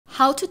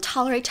How to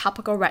tolerate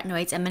topical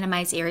retinoids and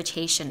minimize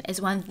irritation is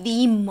one of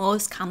the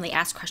most commonly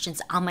asked questions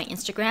on my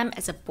Instagram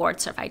as a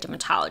board-certified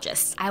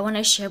dermatologist. I want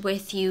to share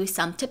with you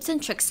some tips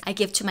and tricks I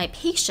give to my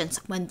patients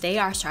when they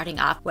are starting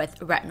off with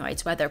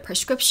retinoids, whether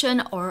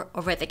prescription or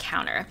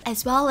over-the-counter,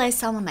 as well as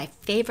some of my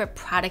favorite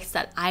products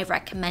that I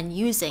recommend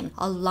using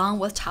along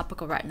with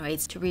topical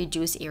retinoids to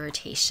reduce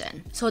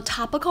irritation. So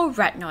topical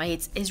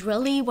retinoids is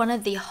really one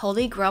of the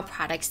holy grail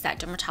products that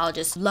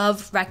dermatologists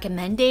love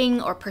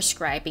recommending or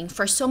prescribing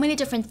for so many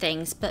different things,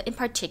 but in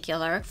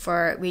particular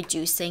for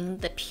reducing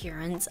the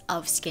appearance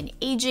of skin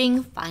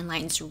aging, fine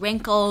lines,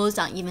 wrinkles,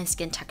 uneven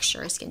skin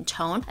texture, skin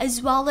tone,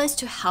 as well as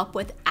to help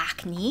with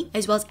acne,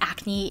 as well as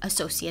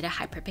acne-associated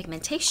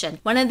hyperpigmentation.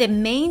 One of the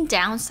main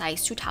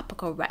downsides to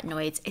topical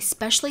retinoids,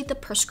 especially the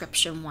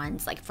prescription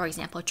ones, like for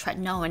example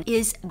Tretinoin,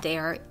 is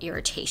their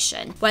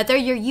irritation. Whether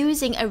you're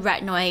using a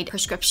retinoid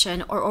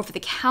prescription or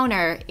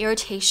over-the-counter,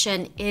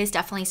 irritation is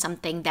definitely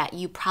something that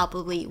you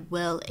probably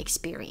will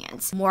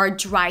experience. More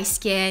dry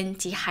skin,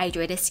 dehydrated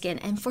skin,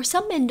 and for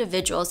some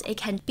individuals it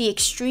can be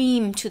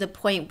extreme to the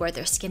point where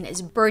their skin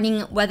is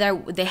burning, whether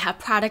they have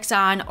products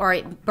on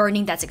or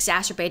burning that's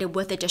exacerbated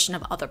with addition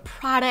of other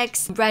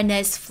products,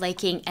 redness,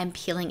 flaking, and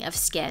peeling of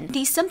skin.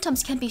 These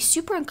symptoms can be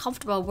super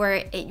uncomfortable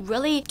where it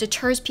really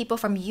deters people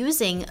from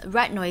using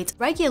retinoids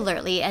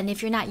regularly, and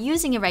if you're not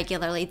using it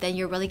regularly, then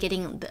you're really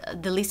getting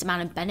the least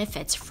amount of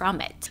benefits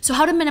from it. So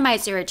how to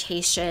minimize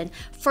irritation?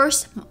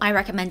 First, my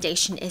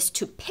recommendation is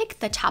to pick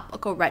the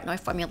topical retinoid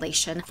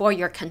formulation for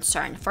your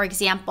concern. For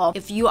example,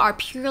 if you are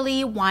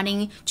purely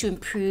wanting to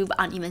improve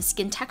uneven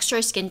skin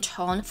texture, skin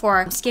tone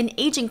for skin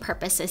aging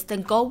purposes,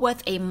 then go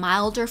with a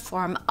milder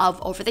form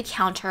of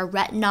over-the-counter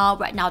retinol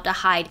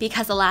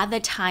because a lot of the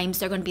times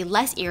they're going to be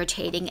less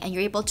irritating and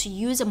you're able to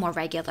use them more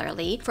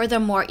regularly.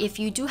 Furthermore, if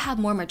you do have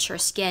more mature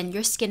skin,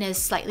 your skin is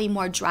slightly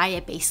more dry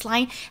at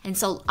baseline and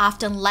so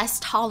often less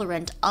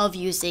tolerant of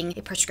using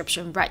a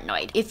prescription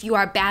retinoid. If you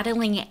are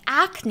battling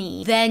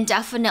acne, then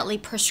definitely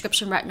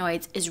prescription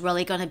retinoids is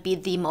really going to be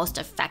the most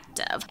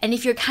effective. And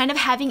if you're kind of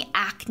having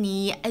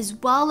acne as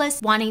well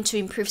as wanting to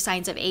improve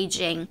signs of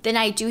aging, then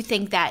I do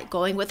think that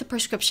going with a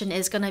prescription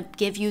is going to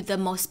give you the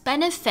most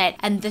benefit,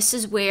 and this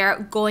is where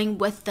going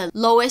with the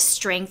lowest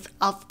strength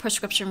of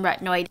prescription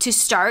retinoid to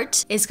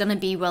start is going to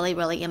be really,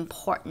 really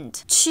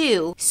important.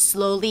 2,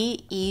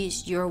 slowly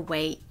ease your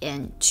way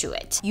into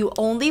it. You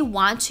only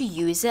want to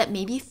use it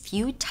maybe a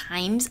few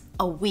times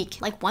a week,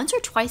 like once or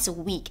twice a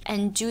week,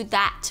 and do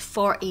that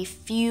for a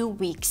few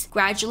weeks.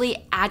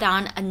 Gradually add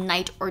on a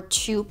night or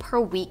 2 per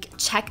week.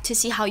 Check to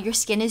see how your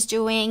skin is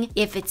doing.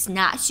 If it's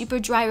not super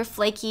dry or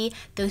flaky,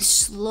 then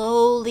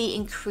slowly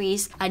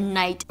increase a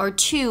night or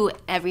 2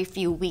 every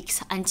few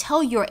weeks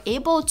until you're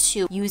able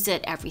to use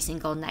it every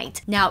single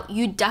night. Now,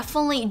 you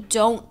definitely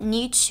don't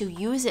need to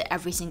use it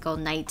every single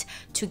night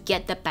to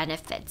get the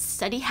benefits.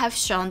 Studies have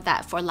shown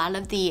that for a lot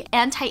of the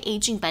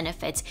anti-aging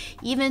benefits,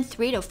 even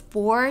 3 to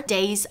 4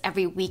 days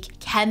every week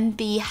can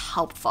be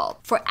helpful.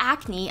 For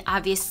acne,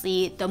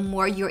 obviously, the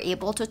more you're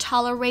able to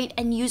tolerate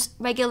and use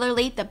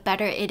regularly, the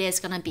better it is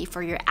going to be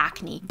for your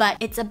acne. But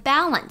it's a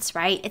balance,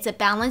 right? It's a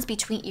balance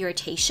between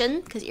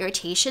irritation, because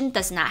irritation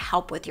does not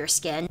help with your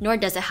skin, nor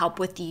does it help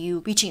with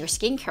you reaching your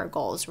skincare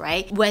goals,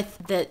 right?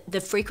 With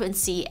the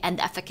frequency and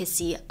the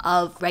efficacy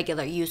of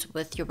regular use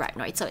with your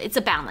retinoid. So it's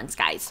a balance,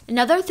 guys.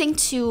 Another thing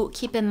to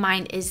keep in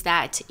mind is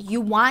that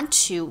you want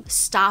to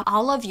stop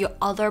all of your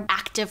other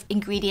active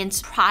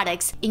ingredients,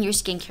 products in your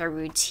skincare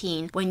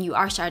routine when you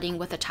are starting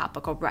with a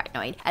topical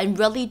retinoid, and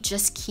really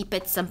just keep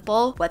it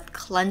simple with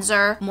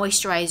cleanser,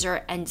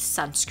 moisturizer, and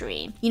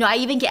sunscreen. You know, I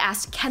even get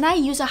asked, can I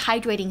use a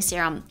hydrating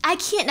serum? I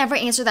can't never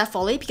answer that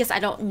fully because I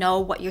don't know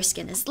what your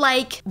skin is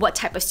like, what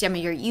type of serum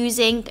you're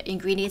using, the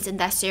ingredients in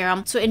that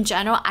serum. So in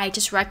general, I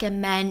just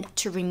recommend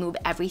to remove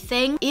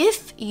everything.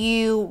 If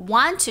you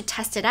want to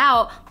test it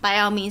out, by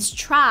all means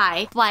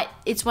try, but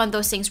it's one of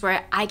those things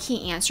where I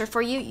can't answer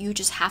for you. You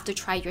just have to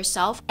try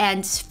yourself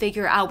and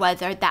figure out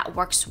whether that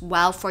works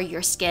well for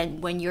your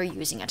skin when you're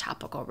using a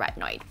topical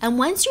retinoid. And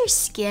once your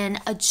skin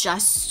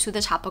adjusts to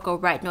the topical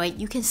retinoid,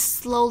 you can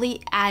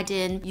slowly add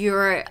in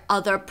your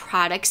other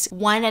products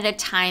one at a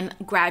time,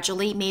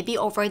 gradually, maybe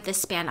over the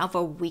span of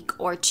a week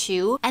or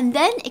 2. And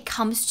then it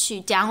comes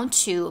down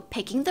to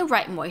picking the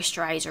right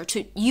moisturizer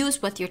to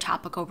use with your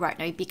topical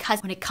retinoid,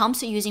 because when it comes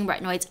to using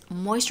retinoids,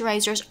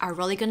 moisturizers are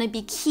really going to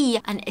be key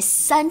and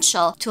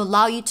essential to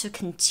allow you to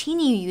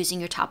continue using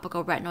your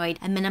topical retinoid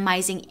and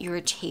minimizing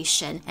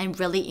irritation and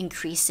really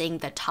increasing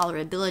the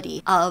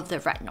tolerability of the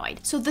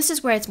retinoid. So this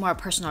is where it's more a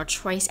personal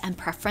choice and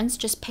preference.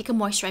 Just pick a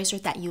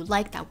moisturizer that you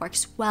like, that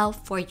works well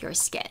for your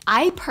skin.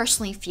 I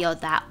personally feel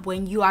that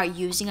when you are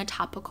using a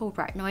topical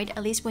retinoid,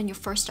 at least when you're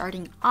first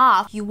starting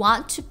off, you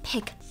want to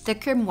pick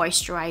thicker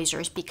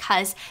moisturizers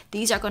because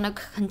these are going to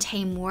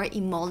contain more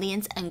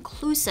emollients and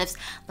occlusives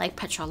like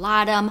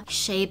petrolatum,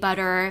 shea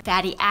butter,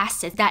 fatty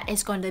acids. That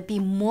is going to be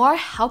more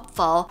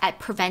helpful at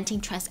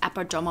preventing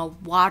transepidermal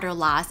water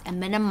loss and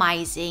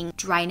minimizing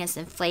dryness dryness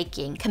and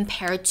flaking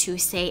compared to,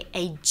 say,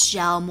 a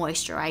gel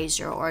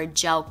moisturizer or a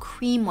gel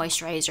cream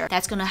moisturizer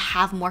that's going to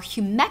have more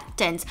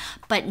humectants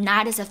but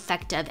not as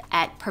effective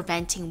at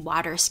preventing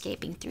water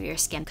escaping through your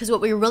skin. Because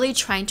what we're really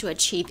trying to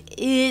achieve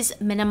is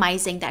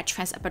minimizing that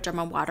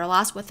transepidermal water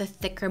loss with a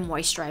thicker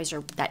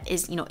moisturizer that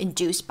is,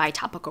 induced by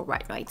topical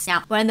retinoids.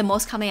 Now, one of the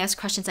most commonly asked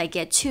questions I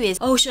get too is,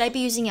 oh, should I be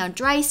using it on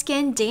dry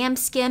skin, damp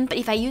skin? But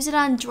if I use it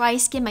on dry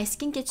skin, my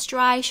skin gets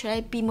dry. Should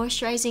I be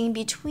moisturizing in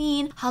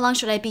between? How long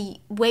should I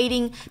be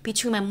waiting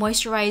between my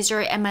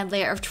moisturizer and my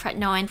layer of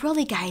tretinoin?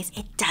 Really, guys,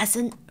 it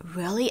doesn't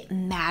really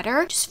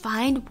matter. Just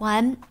find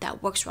one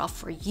that works well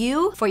for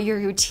you, for your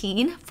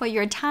routine, for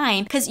your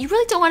time, because you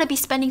really don't want to be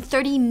spending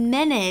 30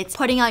 minutes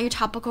putting out your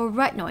topical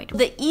retinoid.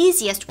 The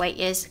easiest way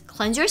is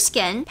cleanse your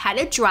skin, pat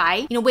it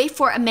dry, wait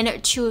for a minute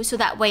or two so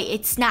that way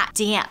it's not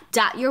damp.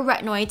 Dot your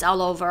retinoids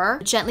all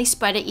over, gently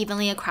spread it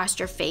evenly across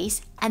your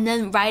face, and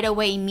then right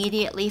away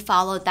immediately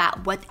follow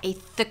that with a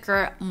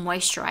thicker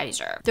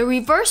moisturizer. The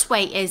reverse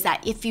way is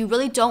that if you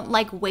really don't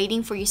like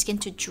waiting for your skin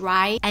to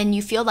dry and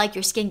you feel like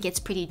your skin gets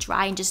pretty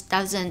dry and just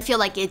doesn't feel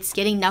like it's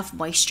getting enough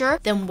moisture,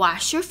 then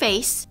wash your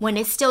face. When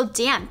it's still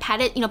damp, pat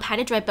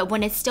it dry, but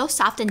when it's still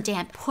soft and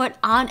damp, put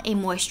on a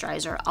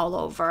moisturizer all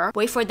over.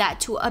 Wait for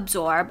that to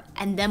absorb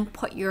and then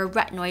put your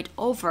retinoid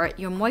over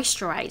your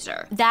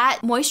moisturizer. That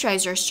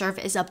moisturizer serves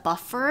as a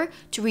buffer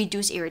to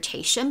reduce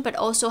irritation, but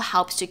also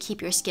helps to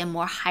keep your skin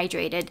more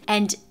hydrated.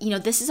 And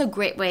this is a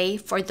great way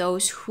for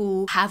those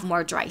who have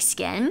more dry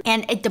skin.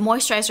 And the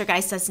moisturizer,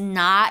 guys, does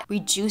not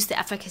reduce the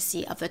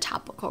efficacy of the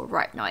topical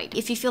retinoid.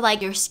 If you feel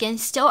like your skin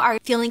still are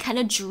feeling kind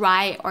of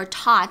dry or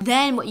taut,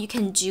 then what you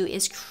can do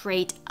is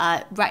create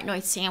a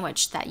retinoid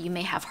sandwich that you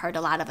may have heard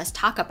a lot of us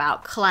talk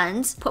about.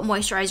 Cleanse, put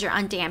moisturizer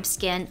on damp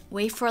skin,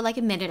 wait for like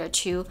a minute or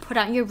two, put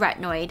on your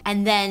retinoid,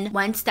 and then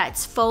once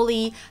that's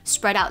fully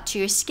spread out to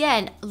your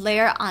skin,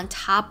 layer on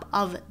top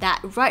of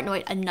that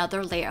retinoid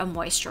another layer of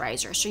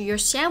moisturizer. So you're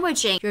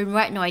sandwiching your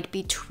retinoid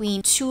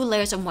between two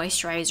layers of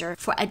moisturizer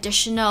for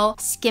additional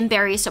skin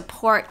barrier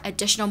support,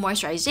 additional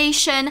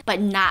moisturization,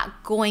 but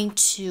not going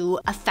to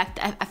affect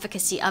the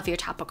efficacy of your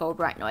topical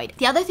retinoid.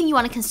 The other thing you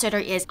want to consider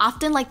is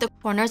often like the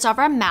corners of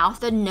our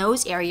mouth, the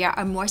nose area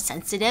are more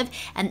sensitive,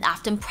 and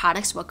often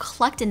products will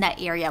collect in that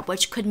area,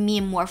 which could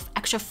mean more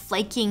extra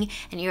flaking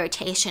and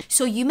irritation.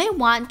 So you may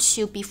want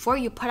to, before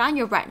you put on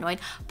your retinoid,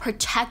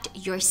 protect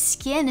your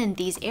skin in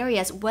these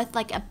areas with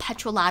like a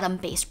petrolatum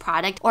based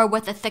product or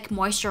with a thick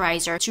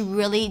moisturizer to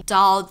really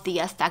dull the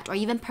effect or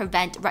even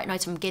prevent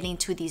retinoids from getting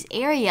to these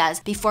areas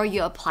before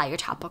you apply your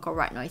topical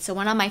retinoid. So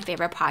one of my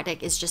favorite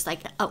products is just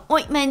like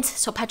Ointment,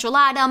 so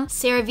petrolatum,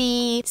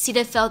 Cerave,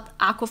 Cetaphil,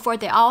 Aquaphor,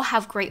 they all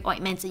have great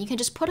ointments, and you can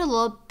just put a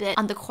little bit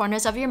on the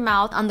corners of your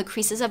mouth, on the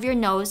creases of your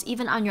nose,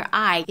 even on your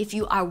eye if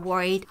you are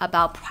worried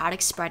about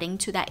product spreading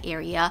to that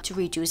area to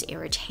reduce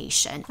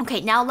irritation.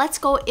 Okay, now let's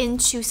go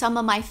into some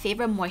of my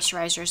favorite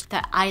moisturizers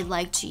that I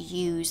like to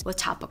use with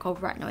topical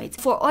retinoids.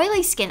 For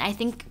oily skin, I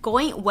think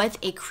going with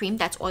a cream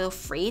that's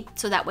oil-free,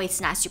 so that way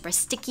it's not super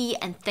sticky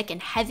and thick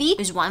and heavy,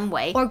 is one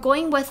way. Or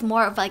going with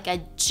more of like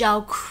a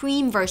gel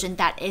cream version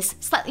that is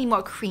slightly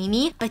more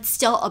creamy, but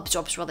still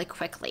absorbs really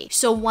quickly.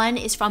 So one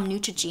is from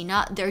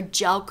Neutrogena, their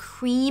gel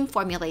cream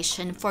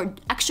formulation for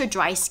extra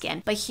dry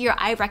skin. But here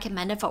I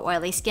recommend it for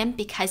oily skin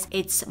because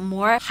it's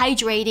more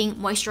hydrating,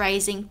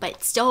 moisturizing,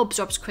 but still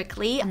absorbs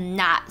quickly and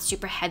not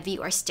super heavy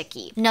or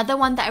sticky. Another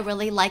one that I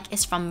really like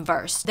is from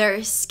Verse,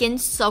 their Skin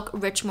Silk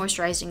Rich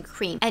Moisturizing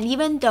Cream. And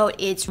even though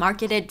it's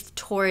marketed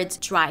towards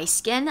dry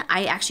skin,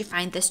 I actually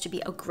find this to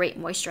be a great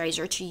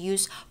moisturizer to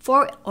use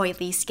for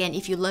oily skin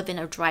if you live in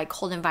a dry,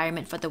 cold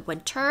environment for the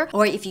winter,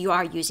 or if you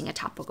are using a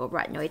topical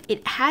retinoid.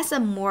 It has a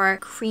more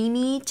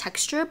creamy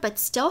texture, but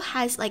still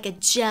has like a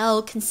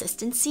gel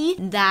consistency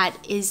that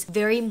is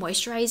very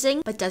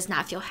moisturizing, but does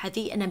not feel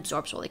heavy and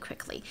absorbs really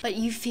quickly. But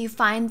if you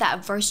find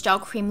that Verse gel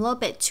cream a little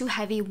bit too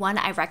heavy, one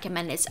I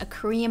recommend is a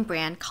Korean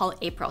brand called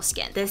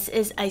APRILSKIN. This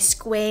is a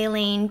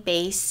squalane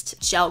based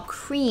gel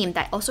cream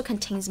that also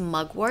contains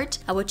mugwort,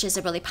 which is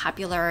a really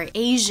popular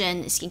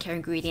Asian skincare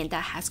ingredient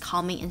that has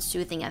calming and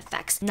soothing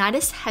effects. Not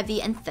as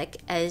heavy and thick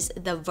as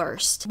the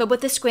Verse, but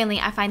with the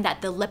squalane, I find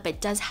that the lipid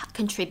does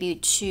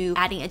contribute to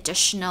adding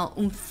additional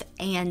oomph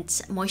and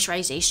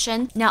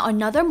moisturization. Now,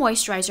 another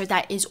moisturizer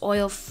that is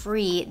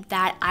oil-free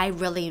that I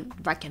really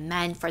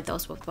recommend for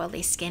those with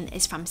oily skin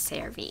is from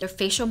Cerave, their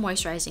facial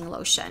moisturizing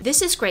lotion.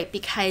 This is great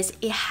because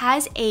it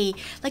has a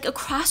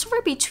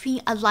crossover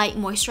between a light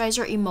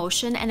moisturizer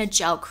emulsion and a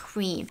gel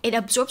cream. It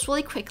absorbs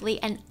really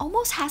quickly and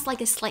almost has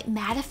like a slight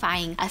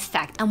mattifying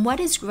effect. And what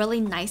is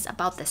really nice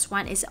about this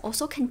one is it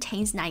also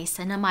contains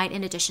niacinamide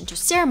in addition to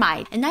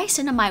ceramide. And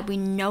niacinamide we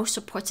know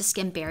supports the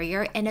skin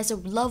barrier and is a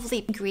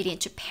lovely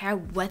ingredient to pair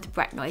with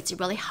retinoids. It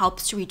really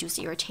helps to reduce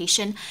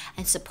irritation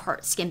and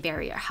support skin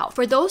barrier health.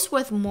 For those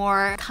with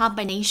more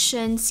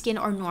combination skin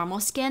or normal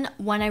skin,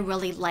 one I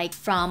really like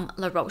from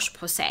La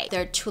Roche-Posay,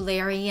 their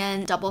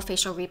Tulerian Double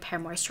Facial Repair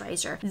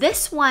Moisturizer.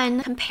 This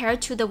one,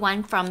 compared to the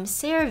one from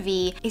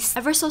Cerave, is base,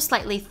 ever so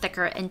slightly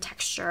thicker in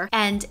texture,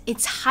 and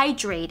it's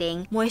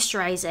hydrating,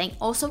 moisturizing,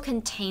 also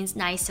contains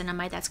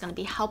niacinamide that's going to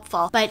be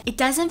helpful, but it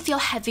doesn't feel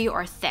heavy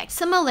or thick.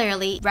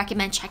 Similarly,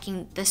 recommend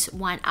checking this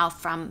one out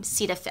from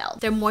Cetaphil,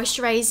 their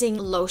moisturizing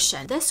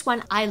lotion. This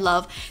one I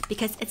love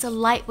because it's a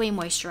lightweight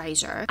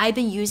moisturizer. I've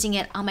been using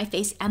it on my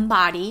face and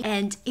body,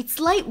 and it's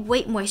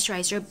lightweight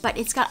moisturizer, but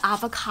it's got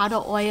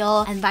avocado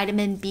oil and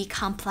vitamin B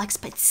complex,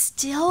 but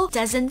still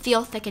doesn't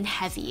feel thick and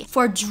heavy.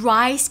 For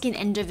dry skin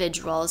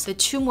individuals, the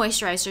two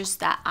moisturizers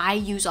that I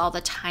use all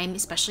the time,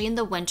 especially in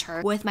the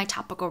winter with my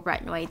topical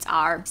retinoids,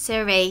 are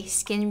Cerave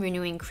Skin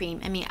Renewing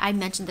Cream. I mean, I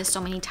mentioned this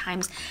so many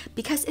times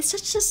because it's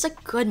just a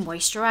good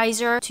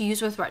moisturizer to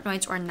use with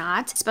retinoids or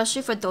not,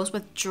 especially for those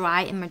with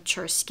dry and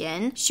mature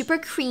skin. Super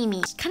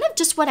creamy, kind of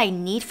just what I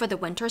need for the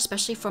winter,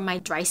 especially for my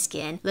dry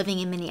skin living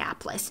in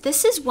Minneapolis.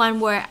 This is one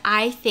where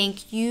I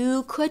think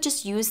you could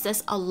just use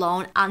this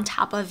alone on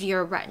top of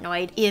your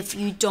retinoid if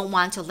you don't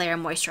want to layer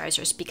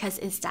moisturizers because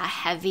it's that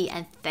heavy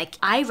and thick.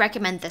 I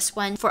recommend this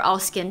one for all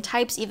skin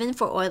types, even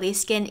for oily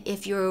skin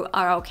if you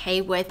are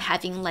okay with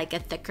having like a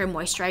thicker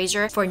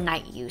moisturizer for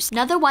night use.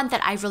 Another one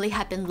that I really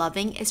have been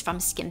loving is from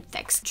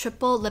Skinfix,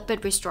 Triple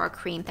Lipid Restore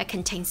Cream that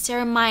contains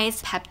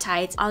ceramides,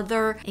 peptides,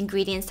 other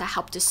ingredients that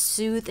help to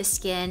soothe the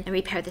skin and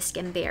repair the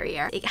skin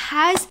barrier. It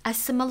has a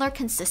similar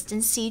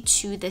consistency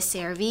to the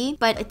Cerave,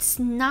 but it's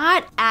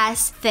not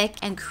as thick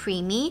and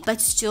creamy,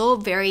 but still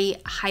very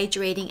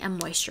hydrating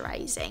and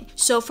moisturizing.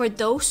 So for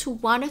those who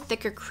want a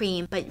thicker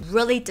cream but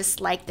really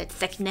dislike the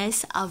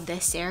thickness of the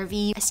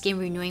Cerave Skin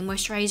Renewing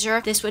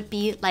Moisturizer, this would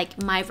be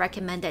like my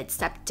recommended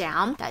step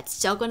down that's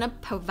still gonna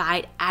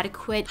provide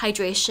adequate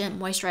hydration,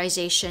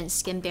 moisturization,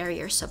 skin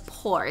barrier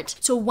support.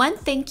 So one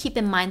thing keep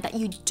in mind that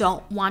you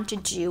don't want to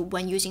do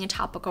when using a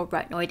topical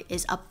retinoid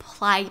is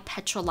apply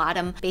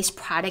petrolatum based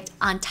product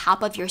on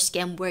top of your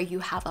skin where you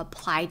have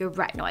applied your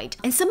retinoid.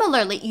 And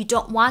similarly, you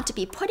don't want to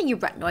be putting your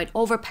retinoid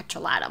over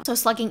petrolatum. So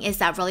slugging is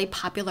that really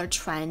popular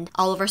trend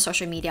all over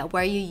social media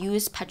where you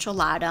use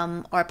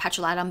petrolatum or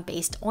petrolatum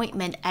based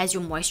ointment as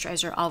your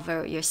moisturizer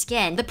over your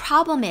skin. The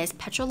problem is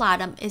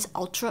petrolatum is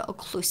ultra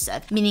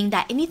occlusive, meaning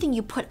that anything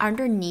you put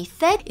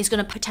underneath it is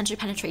going to potentially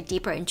penetrate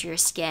deeper into your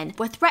skin.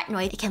 With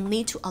retinoid, it can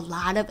lead to a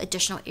lot of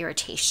additional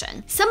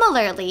irritation.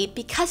 Similarly,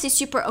 because it's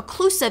super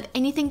occlusive,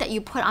 anything that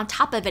you put on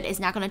top of it is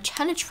not going to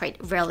penetrate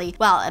really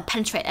well and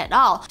penetrate at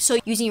all. So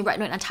using your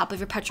retinoid on top of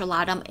your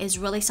petrolatum is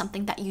really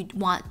something that you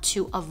want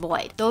to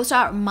avoid. Those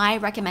are my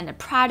recommended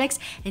products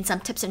and some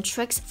tips and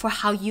tricks for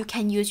how you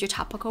can use your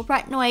topical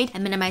retinoid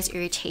and minimize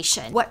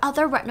irritation. What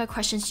other retinoid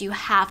questions do you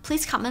have?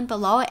 Please comment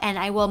below and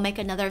I will make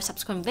another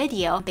subsequent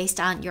video based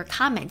on your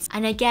comments.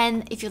 And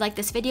again, if you like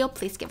this video,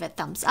 please give it a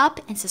thumbs up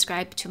and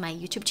subscribe to my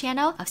YouTube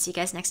channel. I'll see you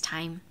guys next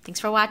time. Thanks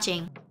for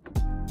watching.